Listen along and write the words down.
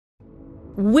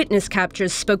Witness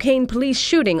captures Spokane police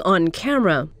shooting on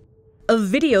camera. A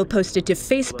video posted to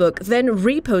Facebook, then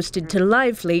reposted to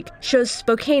LiveLeak, shows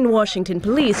Spokane, Washington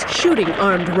police shooting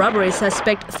armed robbery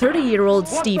suspect 30-year-old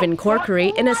Stephen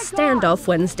Corkery in a standoff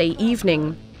Wednesday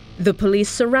evening. The police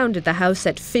surrounded the house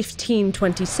at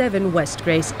 1527 West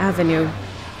Grace Avenue.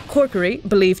 Corkery,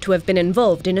 believed to have been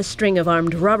involved in a string of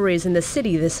armed robberies in the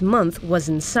city this month, was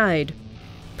inside.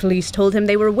 Police told him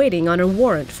they were waiting on a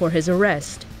warrant for his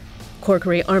arrest.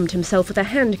 Corkery armed himself with a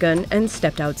handgun and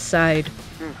stepped outside.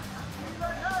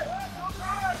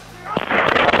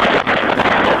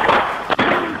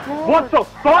 What the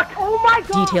fuck? Oh my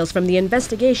God! Details from the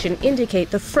investigation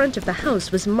indicate the front of the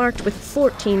house was marked with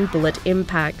 14 bullet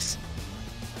impacts.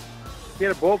 He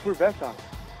had a bulletproof vest on.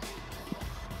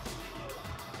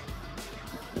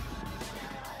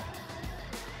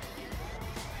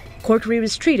 Corkery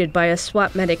was treated by a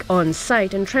SWAT medic on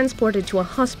site and transported to a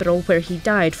hospital where he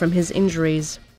died from his injuries.